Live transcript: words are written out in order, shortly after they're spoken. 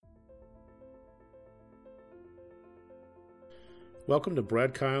Welcome to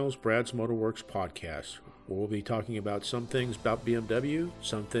Brad Kyle's Brad's Motorworks podcast, where we'll be talking about some things about BMW,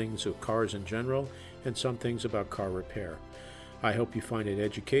 some things of cars in general, and some things about car repair. I hope you find it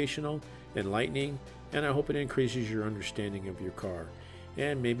educational, enlightening, and I hope it increases your understanding of your car.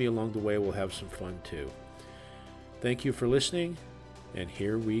 And maybe along the way we'll have some fun too. Thank you for listening, and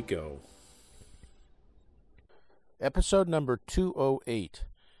here we go. Episode number 208,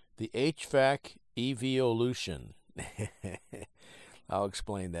 the HVAC EV-olution. I'll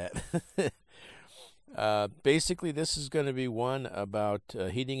explain that. Basically, this is going to be one about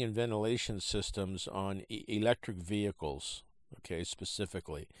heating and ventilation systems on electric vehicles, okay,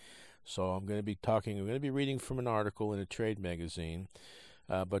 specifically. So I'm going to be reading from an article in a trade magazine,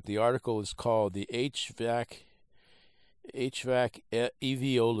 but the article is called the HVAC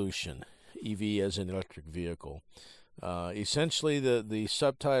EV-olution, EV as an electric vehicle. Essentially, the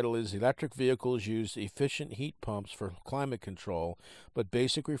subtitle is Electric Vehicles Use Efficient Heat Pumps for Climate Control, but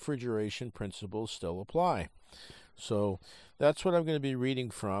Basic Refrigeration Principles Still Apply. So that's what I'm going to be reading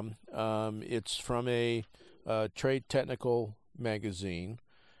from. It's from a trade technical magazine,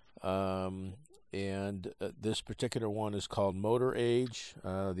 and this particular one is called Motor Age.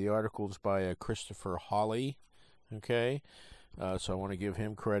 The article is by Christopher Hawley, okay? So I want to give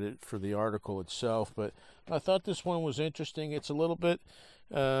him credit for the article itself, but I thought this one was interesting. It's a little bit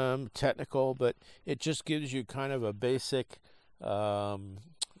technical, but it just gives you kind of a basic,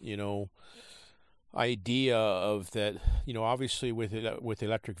 idea of that. Obviously with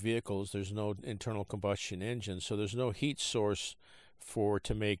electric vehicles, there's no internal combustion engine, so there's no heat source for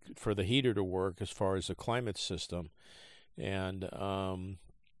the heater to work as far as the climate system, and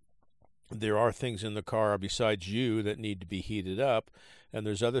there are things in the car besides you that need to be heated up, and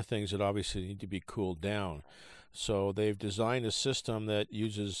there's other things that obviously need to be cooled down. So they've designed a system that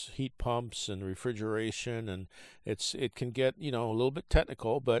uses heat pumps and refrigeration, and it can get a little bit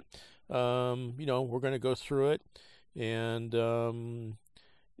technical, but we're going to go through it, and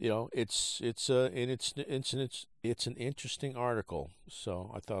it's an interesting article.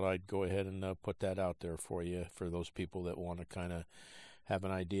 So I thought I'd go ahead and put that out there for you, for those people that want to kind of have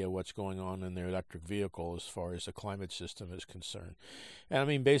an idea what's going on in their electric vehicle as far as the climate system is concerned. And I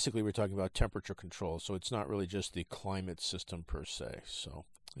mean, basically we're talking about temperature control, so it's not really just the climate system per se. So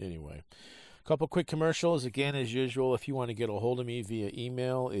anyway, a couple quick commercials. Again, as usual, if you want to get a hold of me via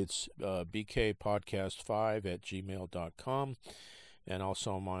email, it's bkpodcast5@gmail.com. And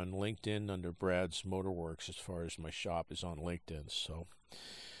also I'm on LinkedIn under Brad's Motorworks as far as my shop is on LinkedIn. So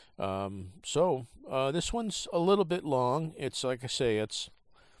this one's a little bit long. It's like I say,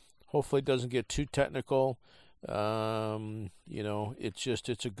 hopefully it doesn't get too technical.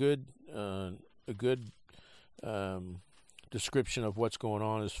 It's a good description of what's going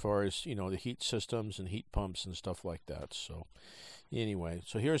on as far as, the heat systems and heat pumps and stuff like that. So anyway,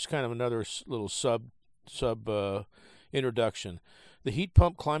 so here's kind of another little sub introduction. The heat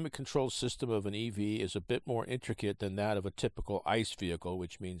pump climate control system of an EV is a bit more intricate than that of a typical ICE vehicle,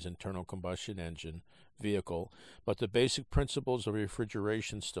 which means internal combustion engine vehicle, but the basic principles of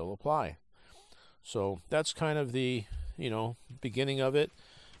refrigeration still apply. So that's kind of the, beginning of it,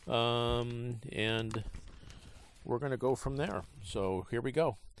 and we're going to go from there. So here we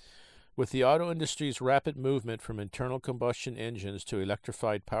go. With the auto industry's rapid movement from internal combustion engines to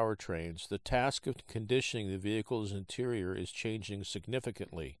electrified powertrains, the task of conditioning the vehicle's interior is changing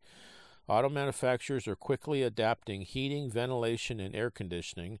significantly. Auto manufacturers are quickly adapting heating, ventilation, and air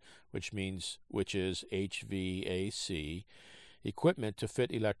conditioning, which is HVAC, equipment to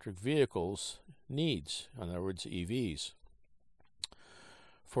fit electric vehicles' needs, in other words, EVs.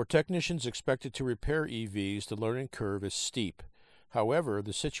 For technicians expected to repair EVs, the learning curve is steep. However,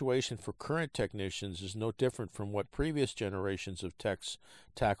 the situation for current technicians is no different from what previous generations of techs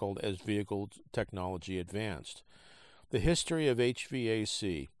tackled as vehicle technology advanced. The history of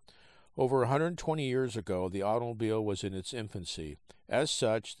HVAC. Over 120 years ago, the automobile was in its infancy. As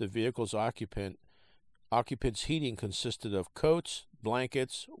such, the vehicle's occupant's heating consisted of coats,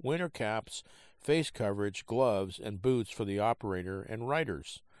 blankets, winter caps, face coverage, gloves, and boots for the operator and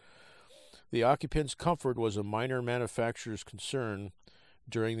riders. The occupant's comfort was a minor manufacturer's concern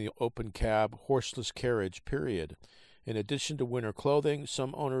during the open cab, horseless carriage period. In addition to winter clothing,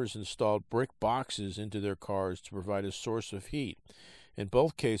 some owners installed brick boxes into their cars to provide a source of heat. In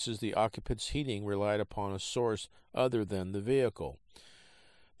both cases, the occupant's heating relied upon a source other than the vehicle.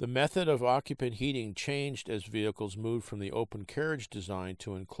 The method of occupant heating changed as vehicles moved from the open carriage design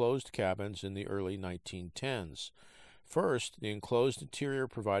to enclosed cabins in the early 1910s. First, the enclosed interior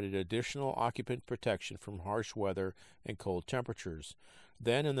provided additional occupant protection from harsh weather and cold temperatures.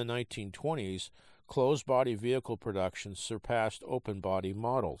 Then, in the 1920s, closed-body vehicle production surpassed open-body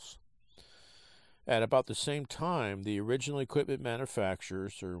models. At about the same time, the original equipment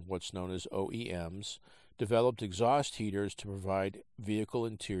manufacturers, or what's known as OEMs, developed exhaust heaters to provide vehicle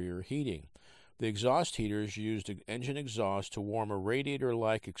interior heating. The exhaust heaters used engine exhaust to warm a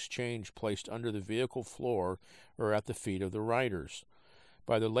radiator-like exchange placed under the vehicle floor or at the feet of the riders.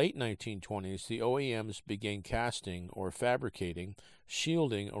 By the late 1920s, the OEMs began casting or fabricating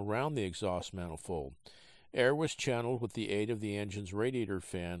shielding around the exhaust manifold. Air was channeled with the aid of the engine's radiator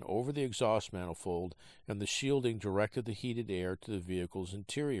fan over the exhaust manifold, and the shielding directed the heated air to the vehicle's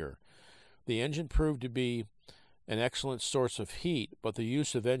interior. The engine proved to be an excellent source of heat, but the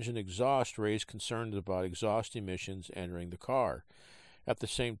use of engine exhaust raised concerns about exhaust emissions entering the car. At the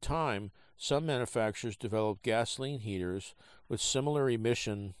same time, some manufacturers developed gasoline heaters with similar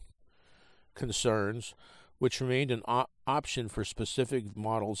emission concerns, which remained an option for specific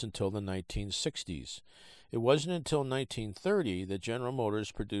models until the 1960s. It wasn't until 1930 that General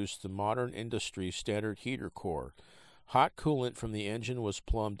Motors produced the modern industry standard heater core. Hot coolant from the engine was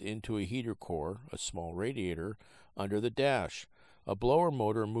plumbed into a heater core, a small radiator, under the dash. A blower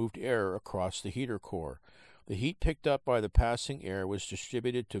motor moved air across the heater core. The heat picked up by the passing air was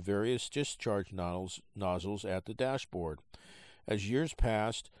distributed to various discharge nozzles at the dashboard. As years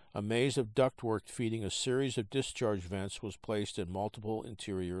passed, a maze of ductwork feeding a series of discharge vents was placed in multiple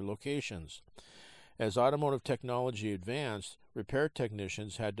interior locations. As automotive technology advanced, repair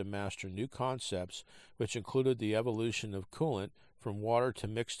technicians had to master new concepts, which included the evolution of coolant from water to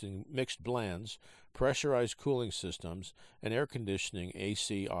mixed blends, pressurized cooling systems, and air conditioning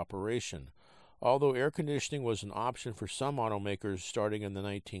AC operation. Although air conditioning was an option for some automakers starting in the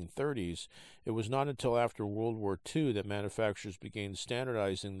 1930s, it was not until after World War II that manufacturers began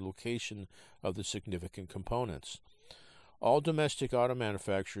standardizing the location of the significant components. All domestic auto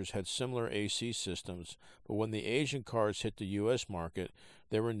manufacturers had similar AC systems, but when the Asian cars hit the U.S. market,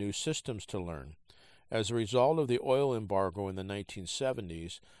 there were new systems to learn. As a result of the oil embargo in the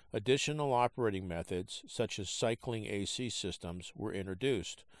 1970s, additional operating methods, such as cycling AC systems, were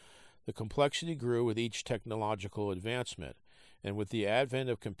introduced. The complexity grew with each technological advancement, and with the advent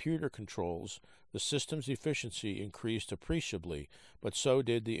of computer controls, the system's efficiency increased appreciably, but so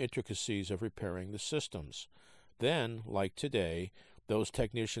did the intricacies of repairing the systems. Then, like today, those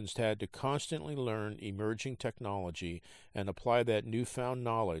technicians had to constantly learn emerging technology and apply that newfound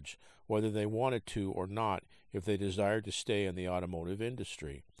knowledge, whether they wanted to or not, if they desired to stay in the automotive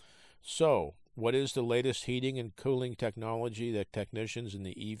industry. So, what is the latest heating and cooling technology that technicians in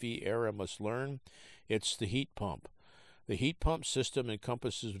the EV era must learn? It's the heat pump. The heat pump system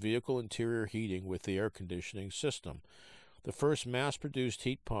encompasses vehicle interior heating with the air conditioning system. The first mass-produced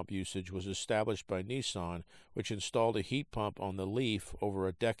heat pump usage was established by Nissan, which installed a heat pump on the Leaf over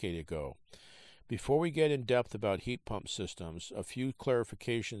a decade ago. Before we get in depth about heat pump systems, a few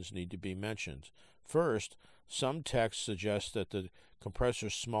clarifications need to be mentioned. First, some texts suggest that the compressor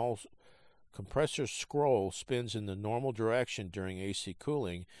scroll spins in the normal direction during AC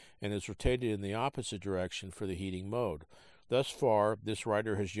cooling and is rotated in the opposite direction for the heating mode. Thus far, this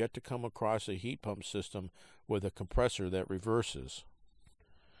writer has yet to come across a heat pump system with a compressor that reverses.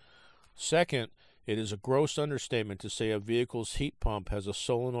 Second, it is a gross understatement to say a vehicle's heat pump has a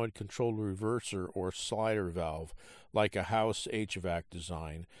solenoid-controlled reverser or slider valve, like a house HVAC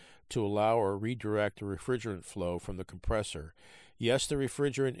design, to allow or redirect the refrigerant flow from the compressor. Yes, the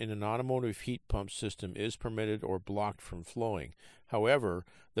refrigerant in an automotive heat pump system is permitted or blocked from flowing. However,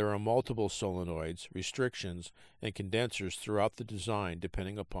 there are multiple solenoids, restrictions, and condensers throughout the design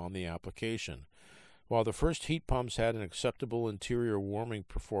depending upon the application. While the first heat pumps had an acceptable interior warming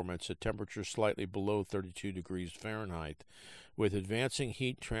performance at temperatures slightly below 32 degrees Fahrenheit, with advancing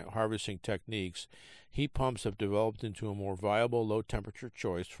heat harvesting techniques, heat pumps have developed into a more viable low-temperature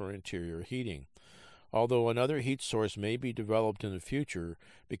choice for interior heating. Although another heat source may be developed in the future,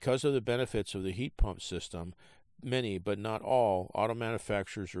 because of the benefits of the heat pump system, many, but not all, auto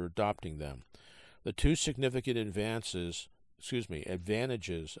manufacturers are adopting them. The two significant advantages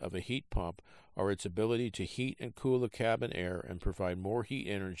of a heat pump are its ability to heat and cool the cabin air and provide more heat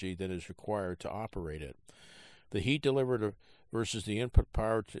energy than is required to operate it. The heat delivered versus the input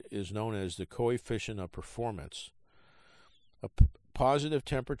power is known as the coefficient of performance. A positive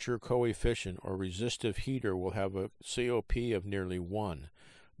temperature coefficient or resistive heater will have a COP of nearly 1.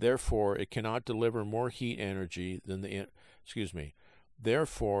 Therefore, it cannot deliver more heat than the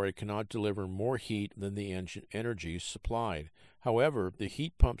energy supplied. However, the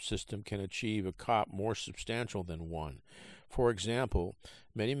heat pump system can achieve a COP more substantial than 1. For example,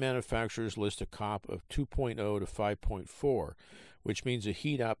 many manufacturers list a COP of 2.0 to 5.4, which means a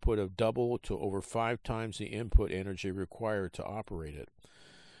heat output of double to over 5 times the input energy required to operate it.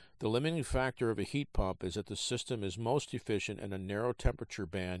 The limiting factor of a heat pump is that the system is most efficient in a narrow temperature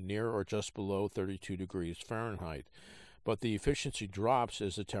band near or just below 32 degrees Fahrenheit, but the efficiency drops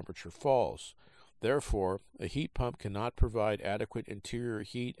as the temperature falls. Therefore, a heat pump cannot provide adequate interior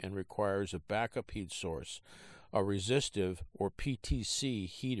heat and requires a backup heat source, a resistive or PTC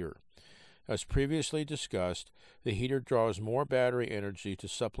heater. As previously discussed, the heater draws more battery energy to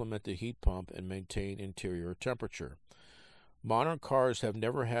supplement the heat pump and maintain interior temperature. Modern cars have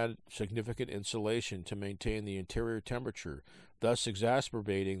never had significant insulation to maintain the interior temperature, thus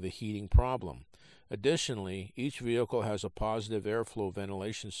exacerbating the heating problem. Additionally, each vehicle has a positive airflow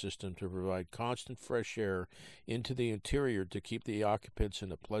ventilation system to provide constant fresh air into the interior to keep the occupants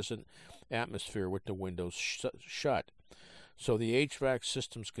in a pleasant atmosphere with the windows shut. So the HVAC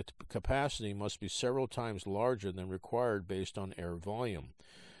system's capacity must be several times larger than required based on air volume.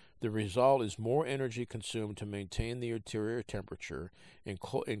 The result is more energy consumed to maintain the interior temperature in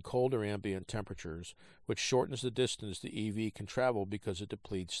colder ambient temperatures, which shortens the distance the EV can travel because it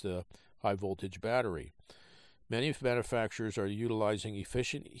depletes the high-voltage battery. Many manufacturers are utilizing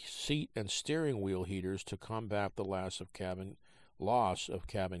efficient seat and steering wheel heaters to combat the loss of cabin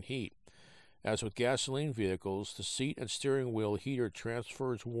heat. As with gasoline vehicles, the seat and steering wheel heater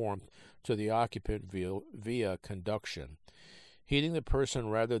transfers warmth to the occupant via conduction. Heating the person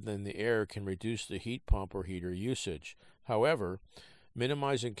rather than the air can reduce the heat pump or heater usage. However,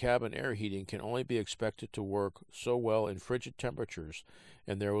 minimizing cabin air heating can only be expected to work so well in frigid temperatures,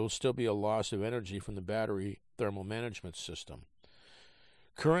 and there will still be a loss of energy from the battery thermal management system.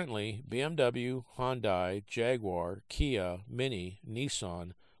 Currently, BMW, Hyundai, Jaguar, Kia, Mini,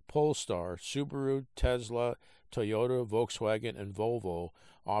 Nissan, Polestar, Subaru, Tesla, Toyota, Volkswagen, and Volvo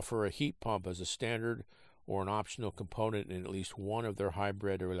offer a heat pump as a standard or an optional component in at least one of their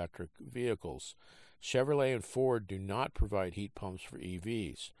hybrid or electric vehicles. Chevrolet and Ford do not provide heat pumps for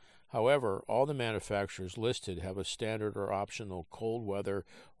EVs. However, all the manufacturers listed have a standard or optional cold weather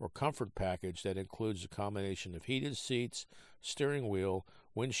or comfort package that includes a combination of heated seats, steering wheel,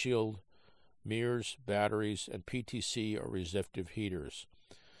 windshield, mirrors, batteries, and PTC or resistive heaters.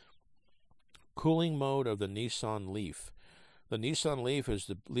 Cooling mode of the Nissan Leaf. The Nissan Leaf is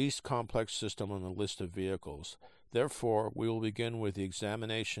the least complex system on the list of vehicles. Therefore, we will begin with the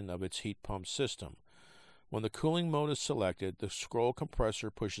examination of its heat pump system. When the cooling mode is selected, the scroll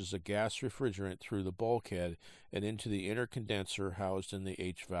compressor pushes a gas refrigerant through the bulkhead and into the inner condenser housed in the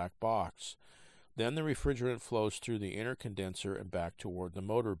HVAC box. Then the refrigerant flows through the inner condenser and back toward the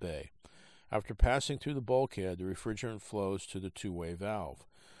motor bay. After passing through the bulkhead, the refrigerant flows to the two-way valve.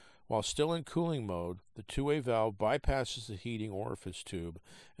 While still in cooling mode, the two-way valve bypasses the heating orifice tube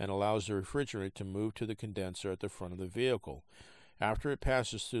and allows the refrigerant to move to the condenser at the front of the vehicle. After it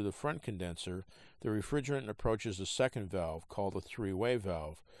passes through the front condenser, the refrigerant approaches a second valve called the three-way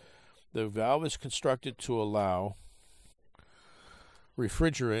valve. The valve is constructed to allow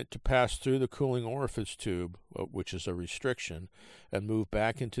refrigerant to pass through the cooling orifice tube, which is a restriction, and move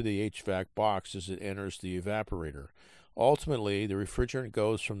back into the HVAC box as it enters the evaporator. Ultimately, the refrigerant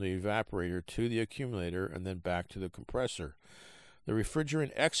goes from the evaporator to the accumulator and then back to the compressor. The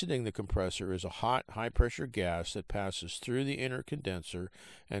refrigerant exiting the compressor is a hot, high-pressure gas that passes through the inner condenser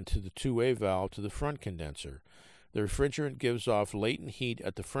and to the two-way valve to the front condenser. The refrigerant gives off latent heat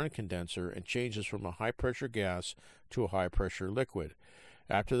at the front condenser and changes from a high-pressure gas to a high-pressure liquid.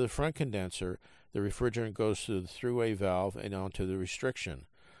 After the front condenser, the refrigerant goes through the three-way valve and onto the restriction.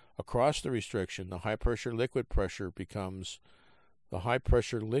 Across the restriction, the high-pressure liquid pressure becomes a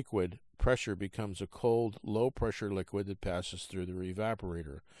cold, low-pressure liquid that passes through the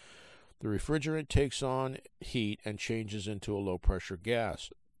evaporator. The refrigerant takes on heat and changes into a low-pressure gas.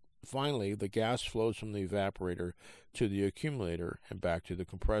 Finally, the gas flows from the evaporator to the accumulator and back to the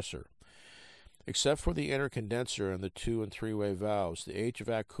compressor. Except for the inner condenser and the two- and three-way valves, the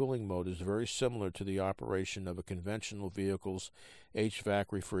HVAC cooling mode is very similar to the operation of a conventional vehicle's HVAC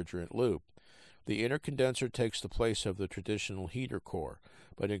refrigerant loop. The inner condenser takes the place of the traditional heater core,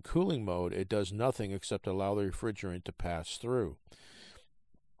 but in cooling mode it does nothing except allow the refrigerant to pass through.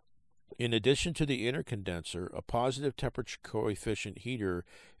 In addition to the inner condenser, a positive temperature coefficient heater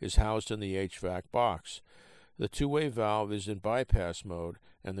is housed in the HVAC box. The two-way valve is in bypass mode,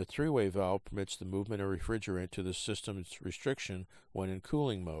 and the three-way valve permits the movement of refrigerant to the system's restriction when in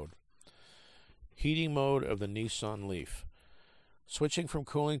cooling mode. Heating mode of the Nissan Leaf. Switching from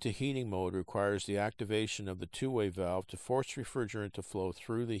cooling to heating mode requires the activation of the two-way valve to force refrigerant to flow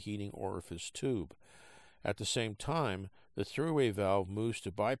through the heating orifice tube. At the same time, the three-way valve moves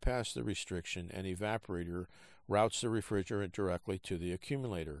to bypass the restriction and evaporator routes the refrigerant directly to the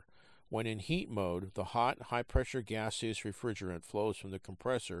accumulator. When in heat mode, the hot, high-pressure gaseous refrigerant flows from the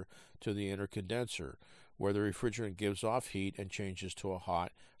compressor to the inner condenser, where the refrigerant gives off heat and changes to a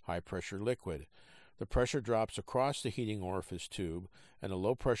hot, high-pressure liquid. The pressure drops across the heating orifice tube, and a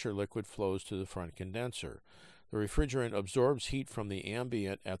low-pressure liquid flows to the front condenser. The refrigerant absorbs heat from the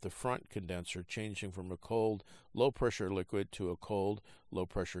ambient at the front condenser, changing from a cold, low-pressure liquid to a cold,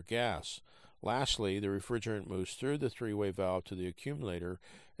 low-pressure gas. Lastly, the refrigerant moves through the three-way valve to the accumulator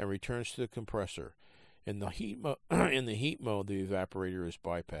and returns to the compressor. In the heat mode, the evaporator is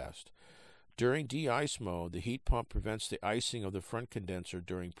bypassed. During de-ice mode, the heat pump prevents the icing of the front condenser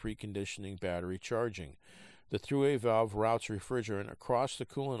during preconditioning battery charging. The three-way valve routes refrigerant across the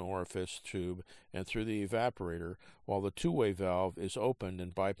coolant orifice tube and through the evaporator, while the two-way valve is opened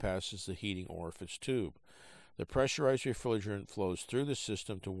and bypasses the heating orifice tube. The pressurized refrigerant flows through the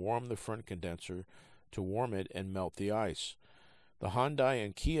system to warm the front condenser, to warm it and melt the ice. The Hyundai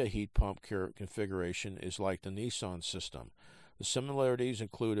and Kia heat pump configuration is like the Nissan system. The similarities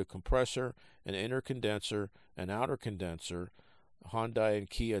include a compressor, an inner condenser, an outer condenser, Hyundai and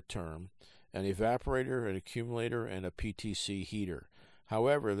Kia term, an evaporator, an accumulator, and a PTC heater.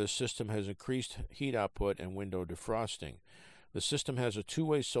 However, this system has increased heat output and window defrosting. The system has a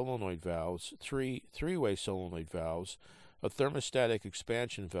two-way solenoid valves, three-way solenoid valves, a thermostatic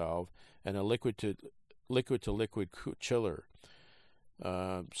expansion valve, and a liquid-to-liquid chiller.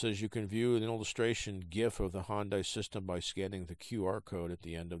 Says you can view an illustration GIF of the Hyundai system by scanning the QR code at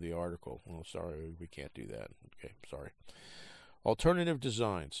the end of the article. Well, sorry, we can't do that. Okay, sorry. Alternative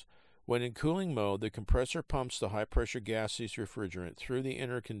designs. When in cooling mode, the compressor pumps the high-pressure gaseous refrigerant through the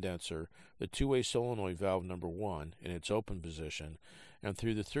inner condenser, the two-way solenoid valve number 1, in its open position, and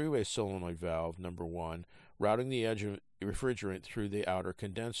through the three-way solenoid valve number 1, routing the edge of refrigerant through the outer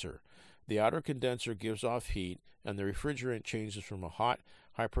condenser. The outer condenser gives off heat, and the refrigerant changes from a hot,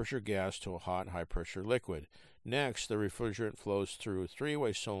 high-pressure gas to a hot, high-pressure liquid. Next, the refrigerant flows through a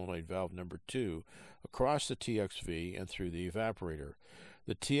three-way solenoid valve number 2, across the TXV, and through the evaporator.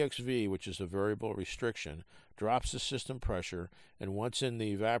 The TXV, which is a variable restriction, drops the system pressure, and once in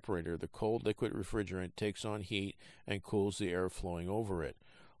the evaporator, the cold liquid refrigerant takes on heat and cools the air flowing over it.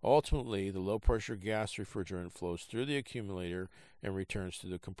 Ultimately, the low-pressure gas refrigerant flows through the accumulator and returns to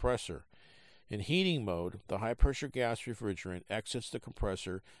the compressor. In heating mode, the high-pressure gas refrigerant exits the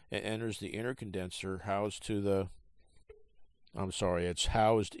compressor and enters the inner condenser it's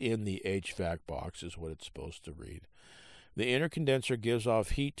housed in the HVAC box is what it's supposed to read. The inner condenser gives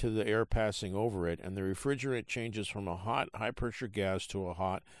off heat to the air passing over it, and the refrigerant changes from a hot, high-pressure gas to a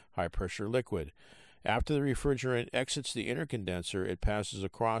hot, high-pressure liquid. After the refrigerant exits the inner condenser, it passes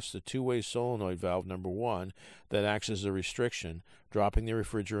across the two-way solenoid valve number 1 that acts as a restriction, dropping the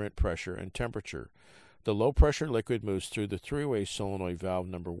refrigerant pressure and temperature. The low-pressure liquid moves through the three-way solenoid valve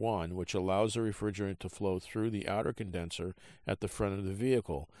number 1, which allows the refrigerant to flow through the outer condenser at the front of the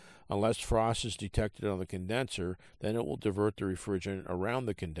vehicle. Unless frost is detected on the condenser, then it will divert the refrigerant around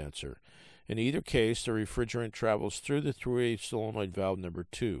the condenser. In either case, the refrigerant travels through the three-way solenoid valve number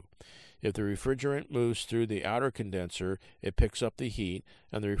 2. If the refrigerant moves through the outer condenser, it picks up the heat,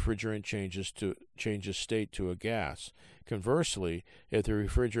 and the refrigerant changes state to a gas. Conversely, if the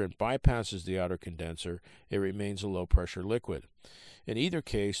refrigerant bypasses the outer condenser, it remains a low-pressure liquid. In either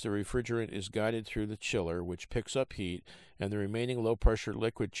case, the refrigerant is guided through the chiller, which picks up heat, and the remaining low-pressure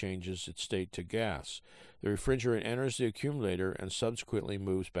liquid changes its state to gas. The refrigerant enters the accumulator and subsequently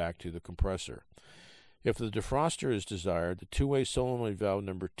moves back to the compressor. If the defroster is desired, the two-way solenoid valve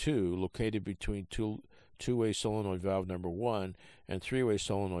number 2, located between two-way solenoid valve number 1 and three-way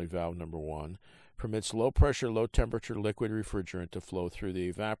solenoid valve number 1, permits low-pressure, low-temperature liquid refrigerant to flow through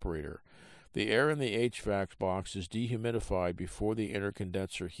the evaporator. The air in the HVAC box is dehumidified before the inner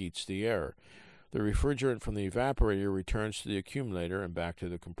condenser heats the air. The refrigerant from the evaporator returns to the accumulator and back to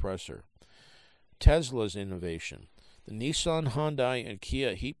the compressor. Tesla's innovation. The Nissan, Hyundai, and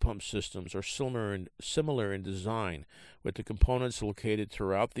Kia heat pump systems are similar in design, with the components located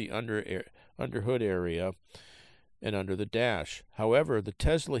throughout the underhood area and under the dash. However, the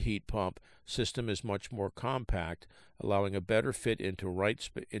Tesla heat pump system is much more compact, allowing a better fit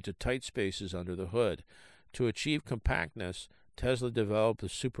into tight spaces under the hood. To achieve compactness, Tesla developed the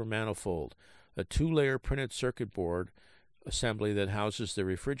Super Manifold, a two-layer printed circuit board assembly that houses the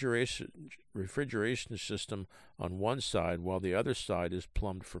refrigeration system on one side while the other side is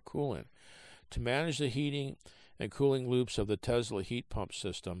plumbed for coolant. To manage the heating and cooling loops of the Tesla heat pump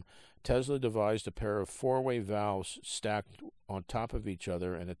system, Tesla devised a pair of four-way valves stacked on top of each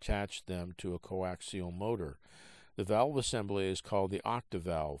other and attached them to a coaxial motor. The valve assembly is called the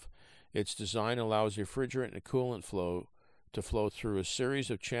octavalve. Its design allows refrigerant and coolant flow to flow through a series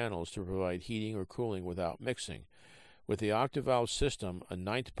of channels to provide heating or cooling without mixing. With the octavalve system, a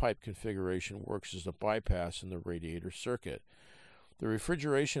 9th pipe configuration works as a bypass in the radiator circuit. The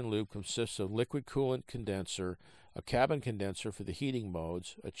refrigeration loop consists of liquid coolant condenser, a cabin condenser for the heating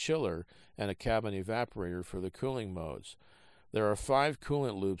modes, a chiller, and a cabin evaporator for the cooling modes. There are 5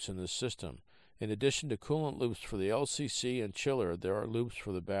 coolant loops in this system. In addition to coolant loops for the LCC and chiller, there are loops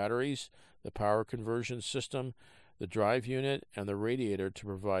for the batteries, the power conversion system, the drive unit, and the radiator to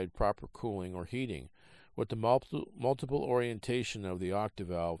provide proper cooling or heating. With the multiple orientation of the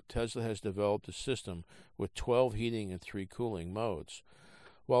octavalve, Tesla has developed a system with 12 heating and 3 cooling modes.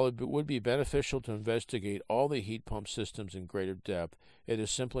 While it would be beneficial to investigate all the heat pump systems in greater depth, it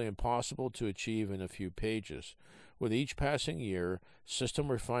is simply impossible to achieve in a few pages. With each passing year, system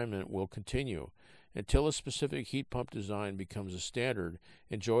refinement will continue. Until a specific heat pump design becomes a standard,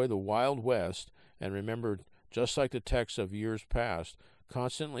 enjoy the Wild West, and remember, just like the techs of years past,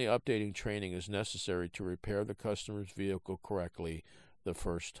 constantly updating training is necessary to repair the customer's vehicle correctly the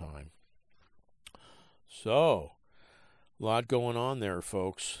first time. So, a lot going on there,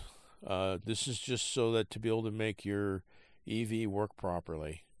 folks. This is just so that to be able to make your EV work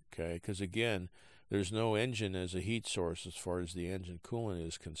properly, okay? Because again, there's no engine as a heat source as far as the engine coolant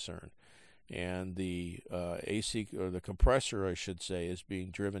is concerned. And the AC, or the compressor, I should say, is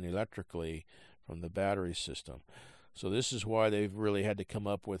being driven electrically from the battery system. So this is why they've really had to come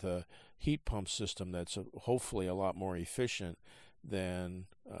up with a heat pump system that's hopefully a lot more efficient than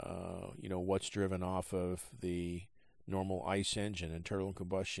what's driven off of the normal ICE engine, internal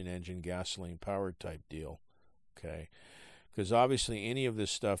combustion engine, gasoline powered type deal. Okay, because obviously any of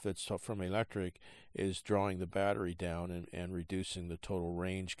this stuff that's from electric is drawing the battery down and reducing the total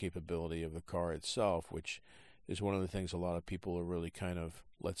range capability of the car itself, which is one of the things a lot of people are really kind of,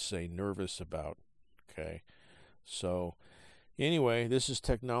 let's say, nervous about. Okay, so anyway, this is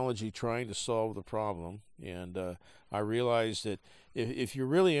technology trying to solve the problem, and I realize that if you're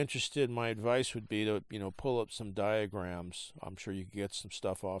really interested, my advice would be to pull up some diagrams. I'm sure you can get some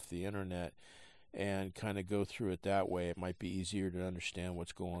stuff off the internet and kind of go through it that way. It might be easier to understand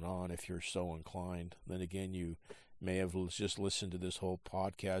what's going on if you're so inclined. Then again, you may have just listened to this whole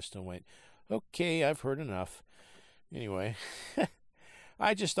podcast and went, okay, I've heard enough. Anyway,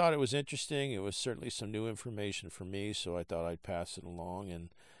 I just thought it was interesting. It was certainly some new information for me, so I thought I'd pass it along, and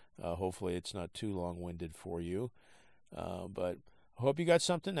hopefully it's not too long-winded for you. But I hope you got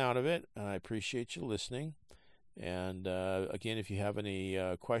something out of it, and I appreciate you listening. And again, if you have any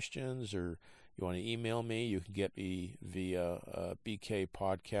questions or you want to email me, you can get me via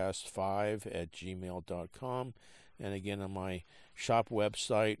bkpodcast5@gmail.com. And again, on my shop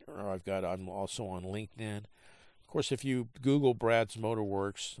website, or I'm also on LinkedIn. Of course, if you Google Brad's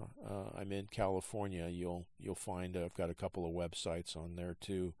Motorworks, I'm in California, you'll find I've got a couple of websites on there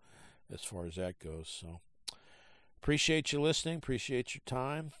too, as far as that goes. So, appreciate you listening, appreciate your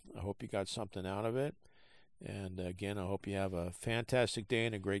time. I hope you got something out of it. And again, I hope you have a fantastic day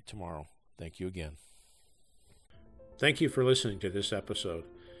and a great tomorrow. Thank you again. Thank you for listening to this episode.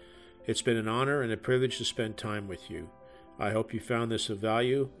 It's been an honor and a privilege to spend time with you. I hope you found this of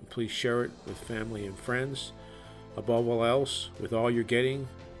value, and please share it with family and friends. Above all else, with all you're getting,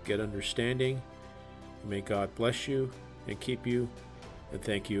 get understanding. May God bless you and keep you, and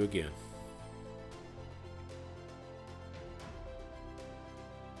thank you again.